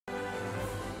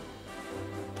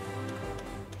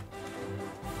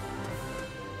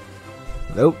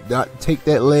Nope, not take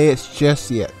that ledge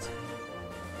just yet.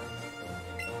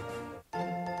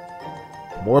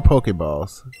 More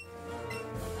Pokeballs.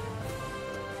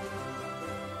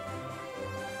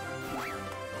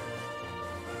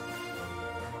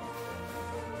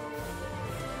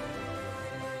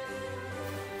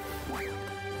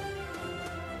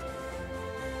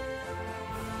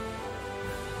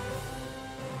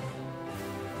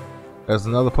 There's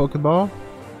another Pokeball,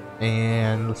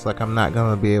 and looks like I'm not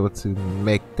gonna be able to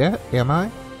make that, am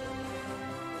I?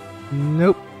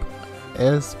 Nope,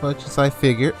 as much as I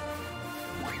figured.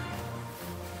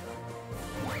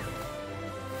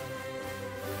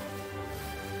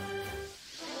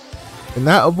 And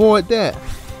not avoid that.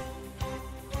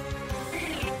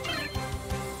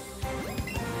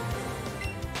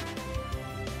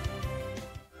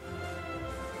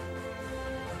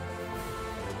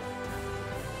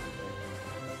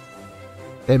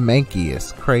 That Mankey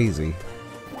is crazy.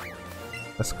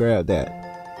 Let's grab that.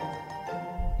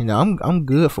 You know, I'm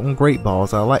good from Great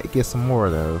Balls. I'd like to get some more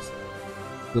of those.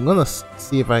 So I'm gonna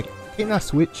see if can I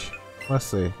switch? Let's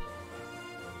see.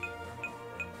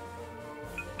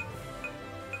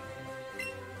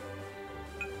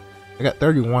 I got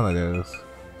 31 of those.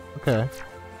 Okay.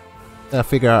 Gotta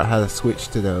figure out how to switch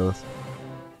to those.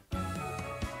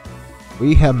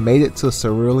 We have made it to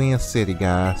Cerulean City,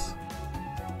 guys.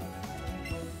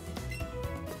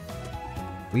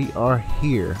 We are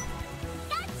here.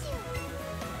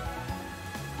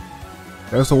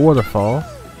 There's a waterfall.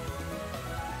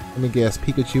 Let me guess,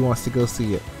 Pikachu wants to go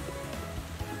see it.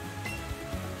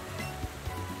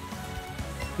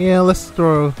 Yeah, let's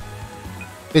throw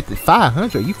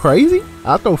 500. You crazy?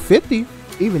 I'll throw 50.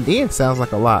 Even then sounds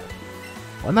like a lot.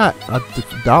 Why not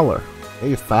 $1?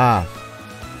 Maybe 5.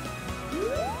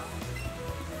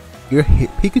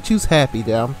 Pikachu's happy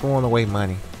that I'm throwing away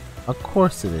money. Of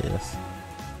course it is.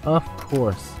 Of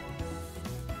course.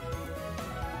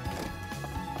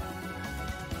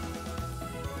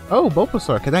 Oh,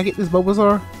 Bulbasaur. Can I get this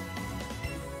Bulbasaur?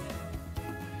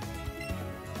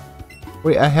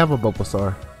 Wait, I have a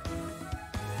Bulbasaur.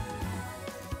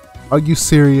 Are you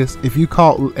serious? If you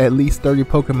caught at least 30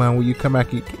 Pokemon, will you come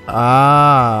back?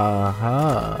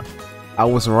 I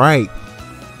was right.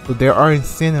 So there are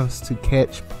incentives to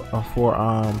catch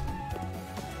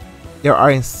there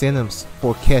are incentives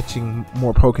for catching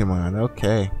more Pokemon.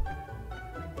 Okay.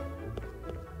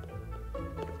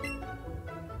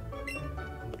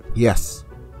 Yes.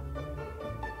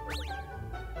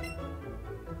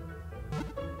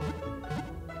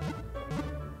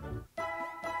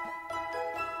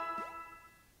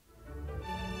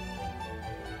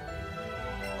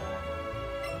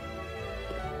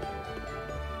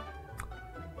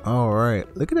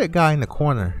 Alright, look at that guy in the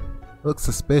corner. Looks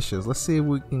suspicious. Let's see if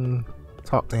we can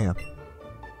talk to him.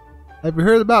 Have you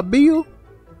heard about Bill?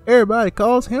 Everybody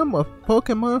calls him a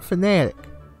Pokemon fanatic.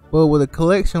 But with a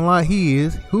collection like he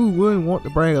is, who wouldn't want to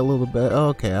brag a little bit?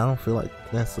 Okay, I don't feel like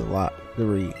that's a lot to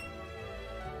read.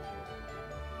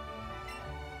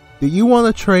 Do you want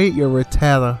to trade your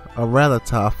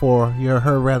Rattata for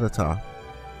her Rattata?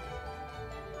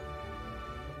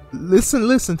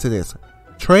 Listen to this.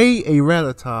 Trade a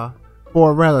Rattata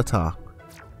for a Rattata.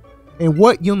 In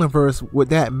what universe would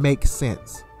that make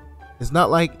sense? It's not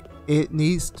like it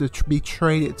needs to be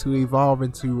traded to evolve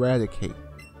into Eradicate.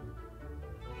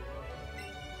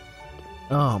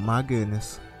 Oh my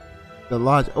goodness. The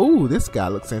logic. Oh, this guy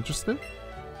looks interesting.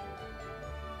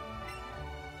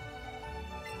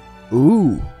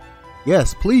 Ooh.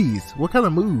 Yes, please. What kind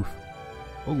of move?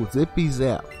 Oh, Zippy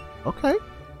Zap. Okay.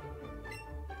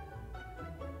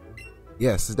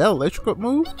 Yes, is that electrical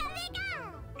move?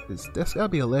 That's gotta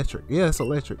be electric. Yeah, it's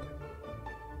electric.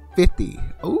 50.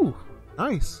 Ooh,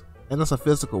 nice. And that's a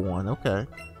physical one. Okay.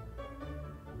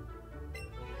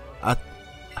 I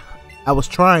was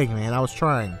trying, man. I was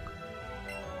trying.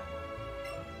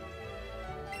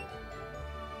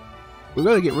 We're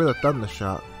gonna get rid of Thunder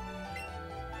Shock.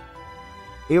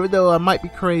 Even though I might be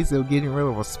crazy of getting rid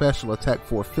of a special attack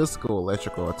for a physical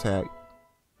electrical attack.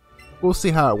 We'll see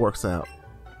how it works out.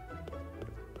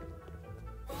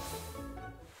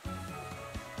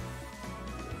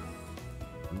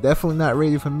 Definitely not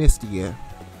ready for Misty yet.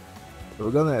 But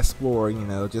we're gonna explore, you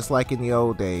know, just like in the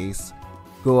old days.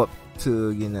 Go up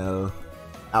to, you know,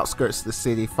 outskirts of the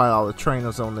city, fight all the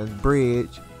trainers on the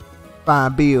bridge,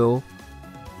 find Bill.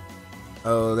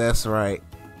 Oh, that's right.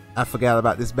 I forgot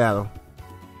about this battle.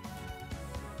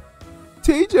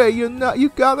 TJ, you're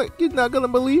not gonna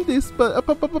believe this, but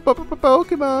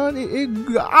Pokemon,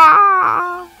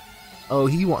 Oh,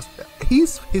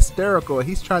 he's hysterical.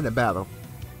 He's trying to battle.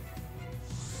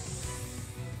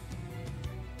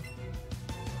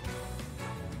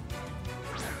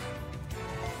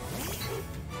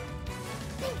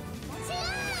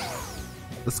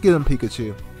 Let's get him,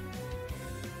 Pikachu.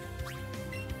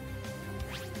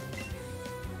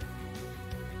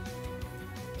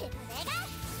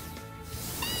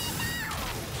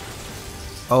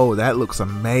 Oh, that looks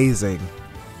amazing.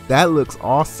 That looks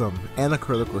awesome. And a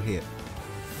critical hit.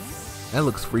 That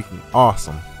looks freaking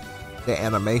awesome. The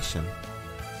animation.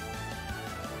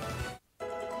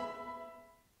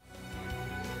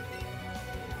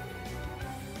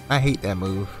 I hate that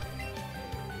move.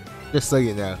 Just so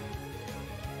you know.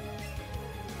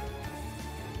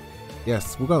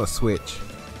 Yes, we're gonna switch.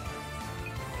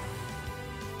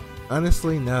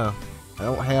 Honestly, no. I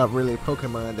don't have really a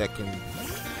Pokemon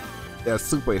that's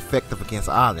super effective against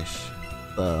Oddish.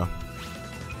 So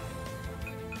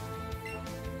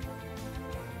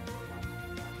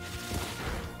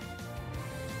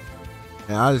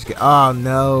and I just get, oh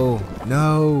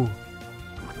no.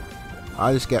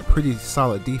 I just got pretty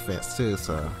solid defense too,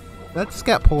 so I just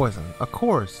got poison. Of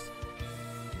course.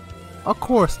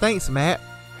 Thanks, Matt.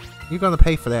 You're gonna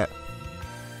pay for that.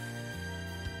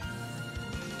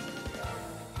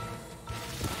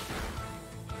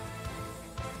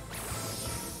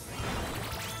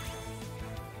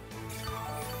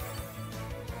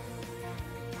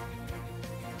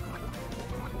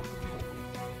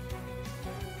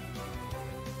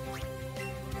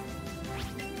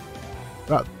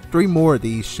 About 3 more of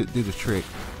these should do the trick.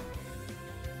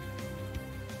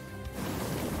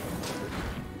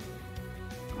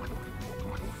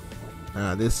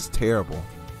 This is terrible.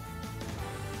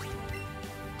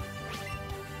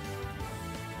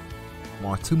 Come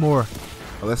on, 2 more.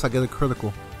 Unless I get a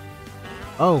critical.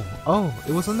 Oh,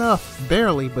 it was enough.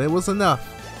 Barely, but it was enough.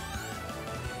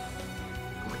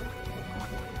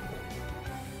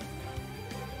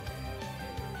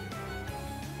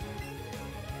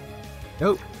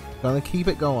 Nope. Gonna keep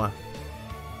it going.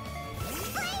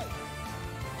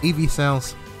 Eevee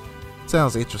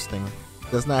sounds interesting.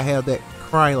 Does not have that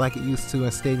cry like it used to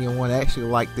in Stadium 1. I actually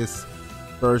like this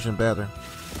version better.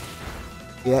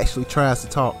 It actually tries to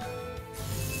talk.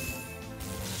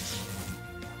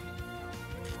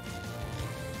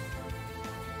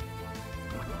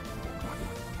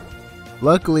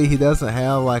 Luckily, he doesn't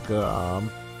have like a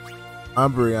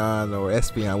Umbreon or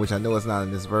Espeon, which I know is not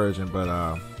in this version,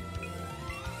 but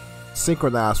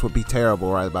Synchronize would be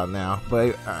terrible right about now.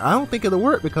 But I don't think it'll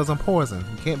work because I'm poisoned.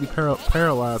 You can't be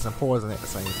paralyzed and poisoned at the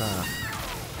same time.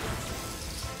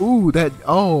 Ooh,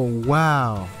 oh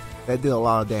wow. That did a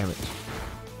lot of damage.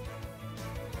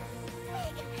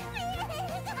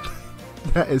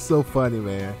 That is so funny,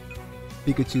 man.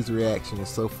 Pikachu's reaction is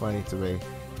so funny to me.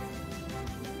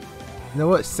 You know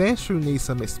what? Sandshrew needs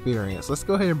some experience. Let's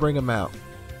go ahead and bring him out.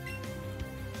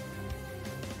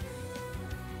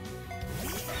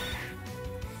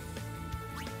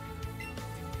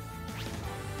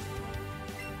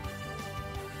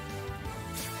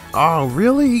 Oh,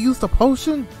 really? He used a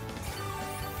potion?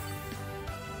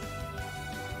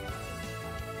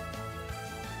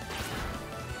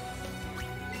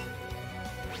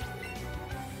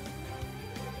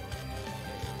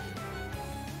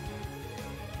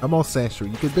 Come on,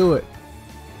 Sandshrew, you can do it.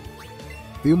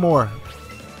 A few more.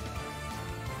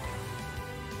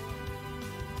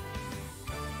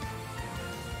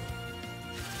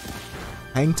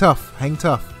 Hang tough, hang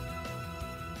tough.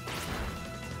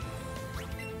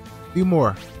 A few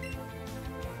more.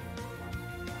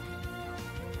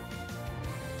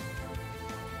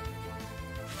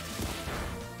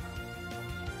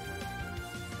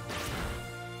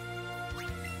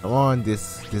 Come on,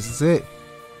 this is it.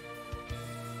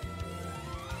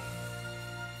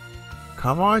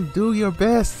 Come on, do your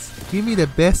best. Give me the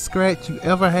best scratch you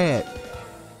ever had.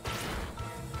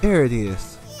 There it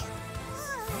is.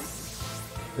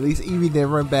 At least Eevee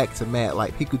didn't run back to Matt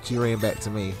like Pikachu ran back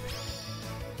to me.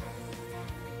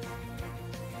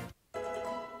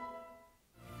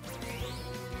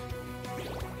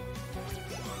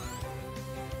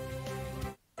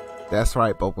 That's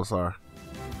right, Bulbasaur.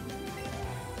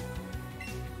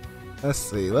 Let's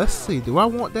see. Do I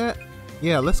want that?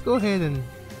 Yeah, let's go ahead and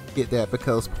get that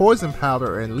because Poison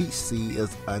Powder and Leech Seed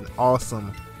is an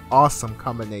awesome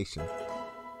combination.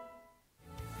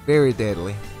 Very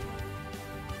deadly.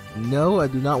 No, I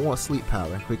do not want Sleep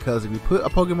Powder because if you put a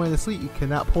Pokemon to sleep, you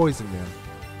cannot poison them.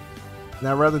 And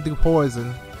I'd rather do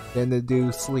poison than to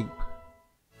do sleep.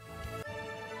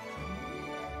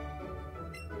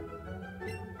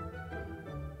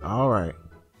 Alright.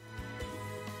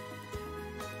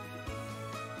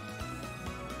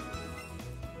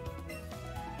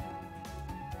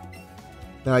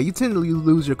 Now, you tend to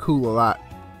lose your cool a lot.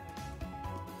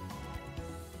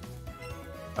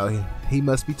 Oh, he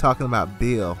must be talking about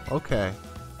Bill. Okay.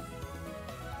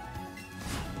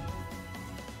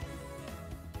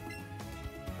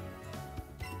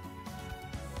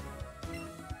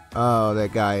 Oh,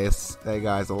 that guy's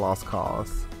a lost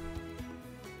cause.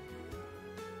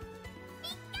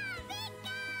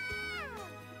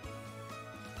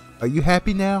 Are you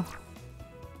happy now?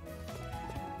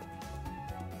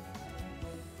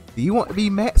 Do you want to be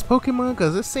Matt's Pokemon?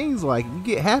 Because it seems like you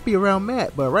get happy around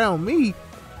Matt, but around me,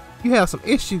 you have some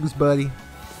issues, buddy.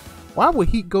 Why would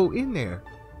he go in there?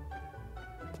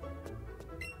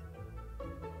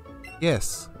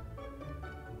 Yes.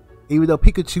 Even though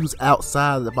Pikachu's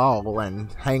outside of the ball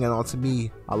and hanging on to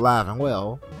me alive and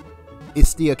well, it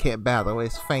still can't battle.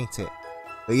 It's fainted.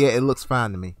 But yeah, it looks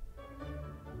fine to me.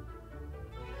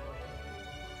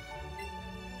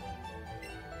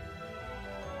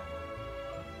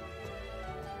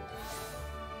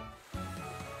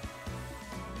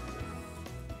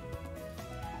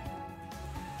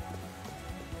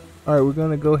 Alright, we're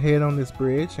gonna go ahead on this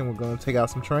bridge and we're gonna take out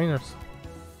some trainers.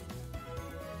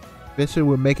 Eventually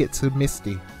we'll make it to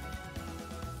Misty.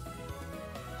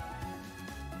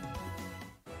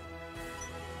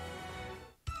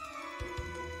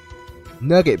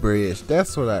 Nugget Bridge,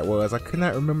 that's what that was. I could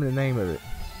not remember the name of it.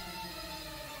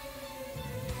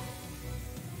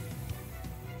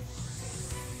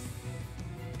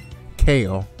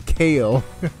 Kale.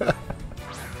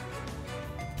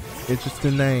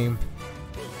 Interesting name.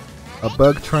 A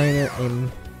bug trainer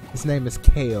and his name is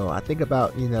Kale. I think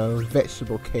about, you know,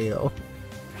 vegetable kale.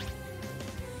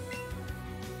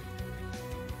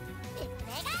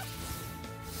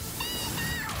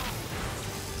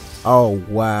 Oh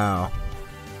wow.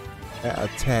 That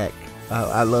attack.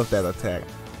 I love that attack.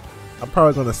 I'm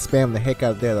probably gonna spam the heck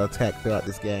out of that attack throughout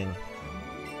this game.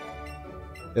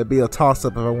 It'll be a toss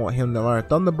up if I want him to learn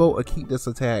Thunderbolt or keep this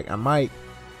attack. I might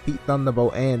keep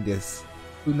Thunderbolt and this.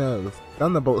 Who knows?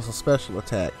 Thunderbolt is a special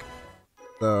attack,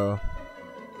 so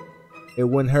it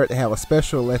wouldn't hurt to have a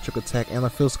special electric attack and a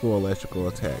physical electrical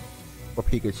attack for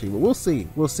Pikachu. But we'll see.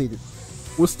 We'll see.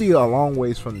 We're still a long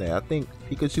ways from there. I think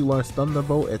Pikachu learns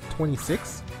Thunderbolt at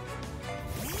 26,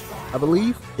 I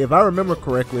believe. If I remember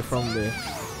correctly from the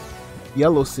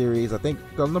Yellow series, I think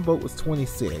Thunderbolt was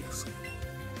 26,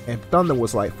 and Thunder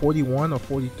was like 41 or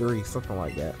 43, something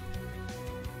like that.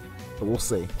 So we'll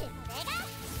see.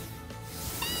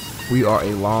 We are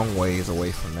a long ways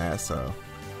away from that, so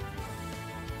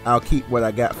I'll keep what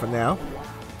I got for now.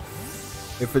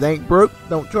 If it ain't broke,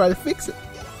 don't try to fix it.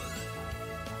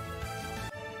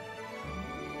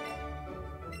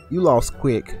 You lost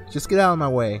quick. Just get out of my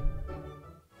way.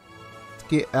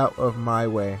 Get out of my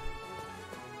way.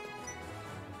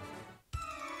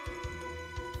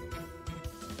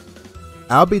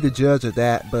 I'll be the judge of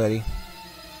that, buddy.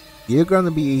 You're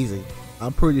gonna be easy.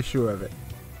 I'm pretty sure of it.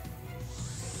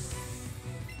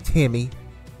 Timmy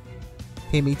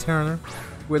Turner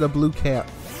with a blue cap.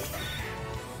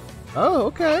 Oh,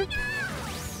 okay.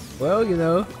 Well, you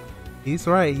know, he's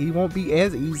right. He won't be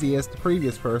as easy as the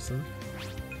previous person.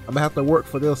 I'm gonna have to work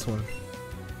for this one.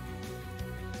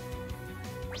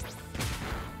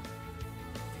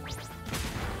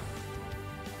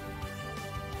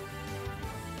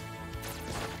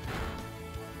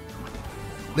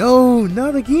 No,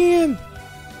 not again.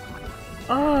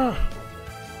 Ah.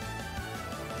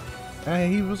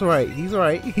 He was right. He's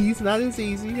right. He's not as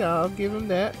easy. I'll give him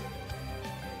that.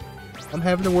 I'm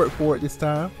having to work for it this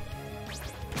time.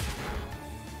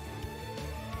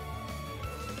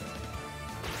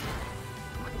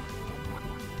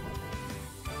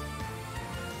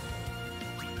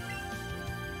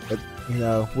 But, you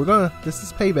know, this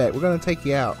is payback. We're gonna take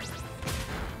you out.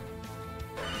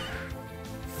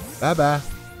 Bye bye.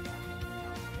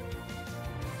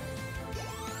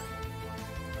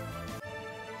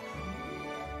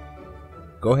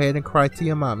 Go ahead and cry to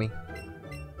your mommy.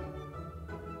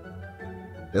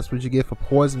 That's what you get for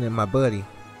poisoning my buddy.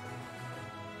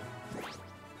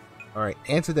 Alright,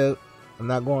 antidote. I'm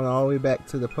not going all the way back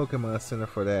to the Pokemon Center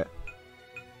for that.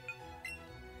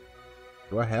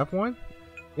 Do I have one?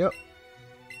 Yep.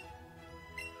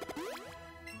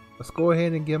 Let's go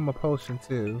ahead and give him a potion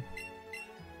too.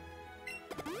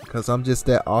 Because I'm just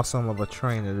that awesome of a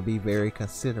trainer to be very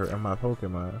considerate of my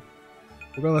Pokemon.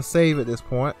 We're gonna save at this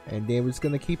point, and then we're just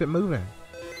gonna keep it moving.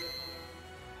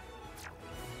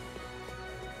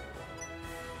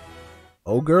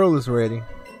 Old girl is ready.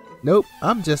 Nope,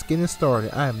 I'm just getting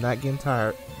started. I am not getting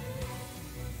tired.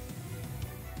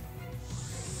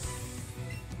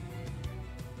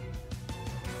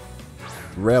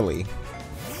 Really?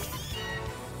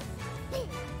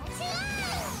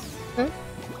 Okay.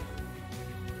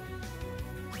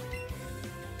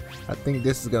 I think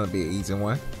this is gonna be an easy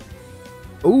one.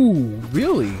 Ooh,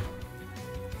 really?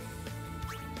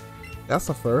 That's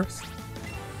a first.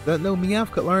 Didn't know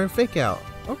Meowth could learn Fake Out.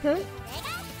 Okay.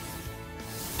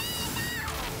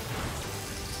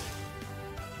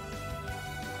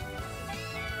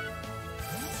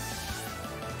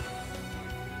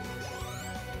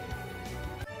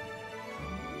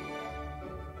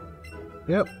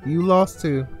 Yep, you lost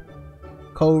too.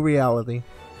 Cold reality.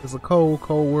 It's a cold,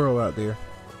 cold world out there.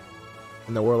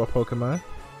 In the world of Pokemon.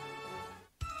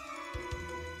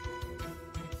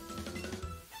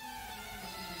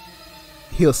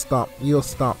 You'll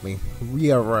stomp me.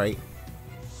 Yeah, right.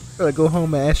 Gotta go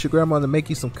home and ask your grandma to make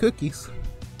you some cookies.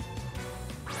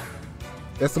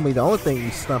 That's gonna be the only thing you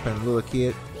stomping, little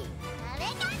kid.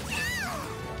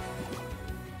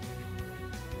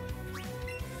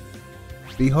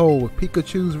 Behold,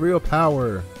 Pikachu's real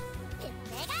power.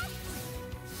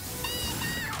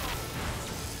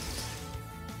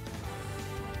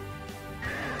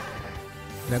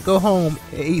 Now go home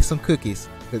and eat some cookies,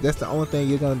 because that's the only thing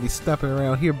you're gonna be stomping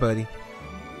around here, buddy.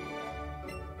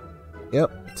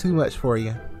 Yep, too much for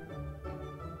you.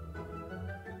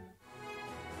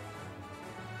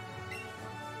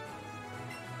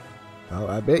 Oh,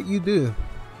 I bet you do.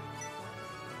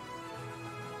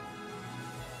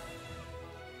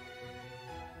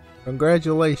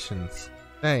 Congratulations.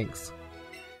 Thanks.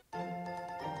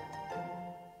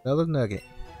 Another nugget.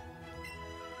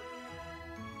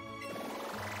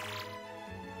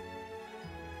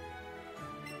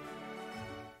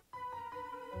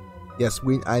 Yes,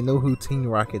 I know who Team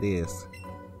Rocket is.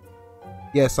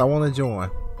 Yes, I want to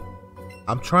join.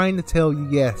 I'm trying to tell you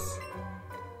yes.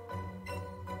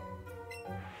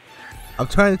 I'm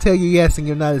trying to tell you yes and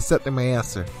you're not accepting my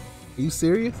answer. Are you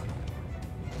serious?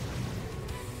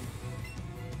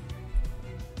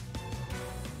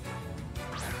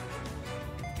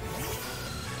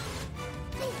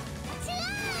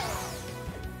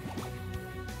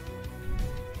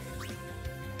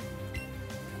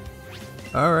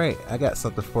 Alright, I got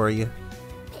something for you.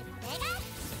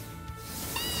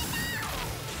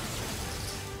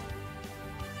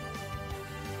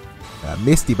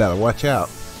 Misty better watch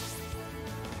out.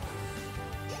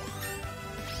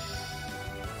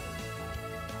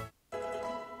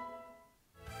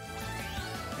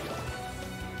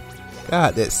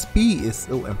 God, that speed is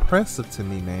so impressive to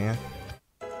me, man.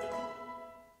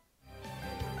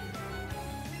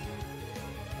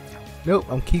 Nope,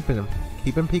 I'm keeping him.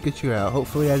 Keeping Pikachu out.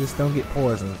 Hopefully I just don't get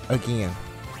poisoned again.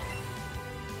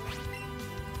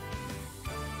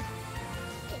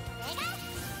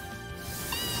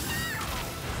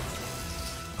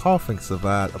 Coughing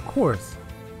survived, of course.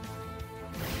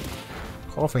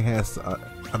 Coughing has an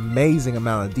amazing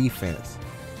amount of defense.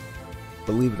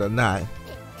 Believe it or not.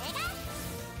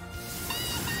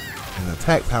 And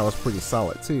attack power is pretty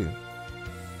solid too.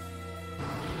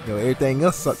 You know, everything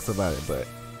else sucks about it, but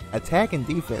attack and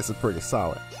defense is pretty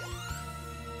solid.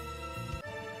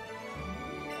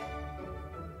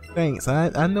 Thanks,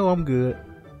 I know I'm good.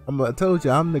 I told you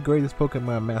I'm the greatest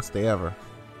Pokemon master ever.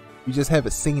 You just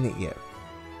haven't seen it yet.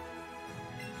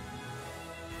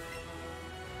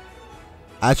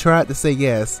 I tried to say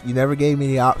yes. You never gave me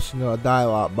the option or a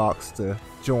dialogue box to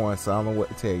join, so I don't know what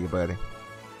to tell you, buddy.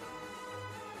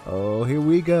 Oh, here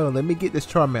we go. Let me get this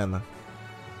Charmander.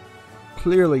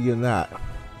 Clearly you're not.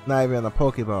 Not even a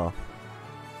Pokeball.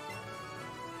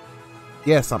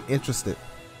 Yes, I'm interested.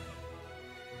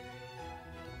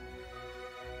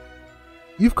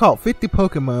 You've caught 50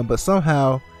 Pokemon, but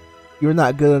somehow you're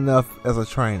not good enough as a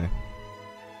trainer.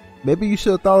 Maybe you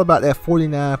should have thought about that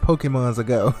 49 Pokemons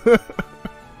ago.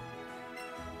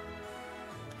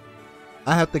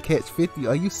 I have to catch 50.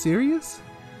 Are you serious?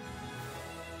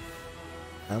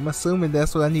 I'm assuming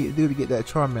that's what I need to do to get that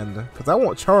Charmander. Because I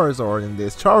want Charizard in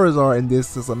this. Charizard in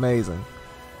this is amazing.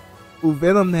 Ooh,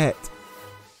 Venonat.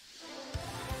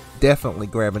 Definitely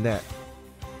grabbing that.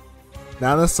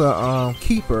 Now that's a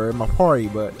keeper in my party,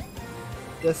 but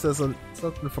this isn't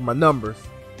something for my numbers.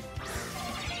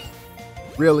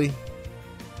 Really?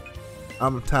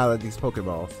 I'm tired of these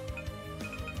Pokeballs.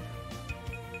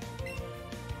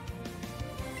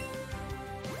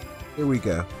 Here we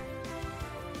go.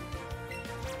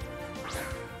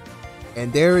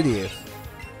 And there it is.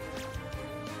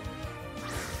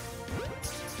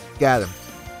 Got him.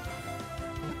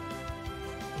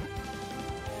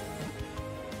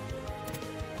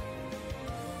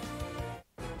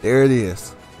 There it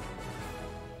is.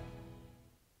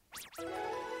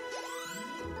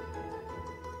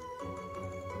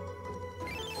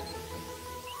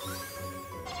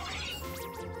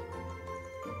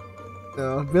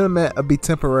 Venonat will be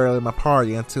temporarily in my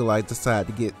party until I decide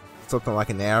to get something like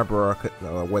an Abra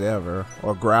or whatever,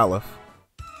 or Growlithe.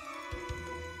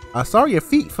 I saw your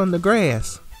feet from the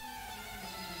grass.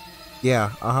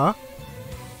 Yeah, uh-huh.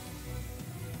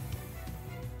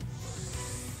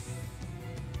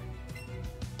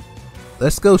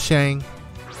 Let's go, Shane.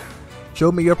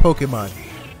 Show me your Pokemon.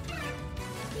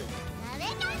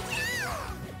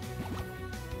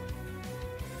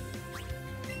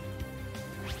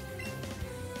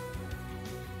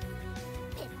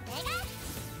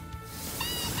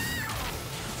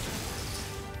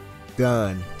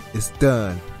 Done. It's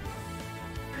done.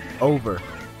 Over.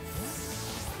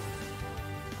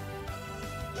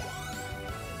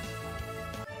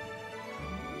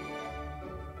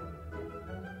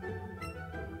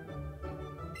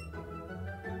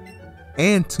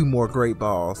 And 2 more great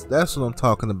balls. That's what I'm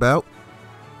talking about.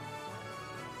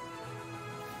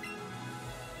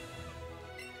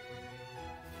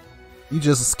 You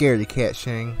just a scaredy cat,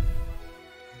 Shane.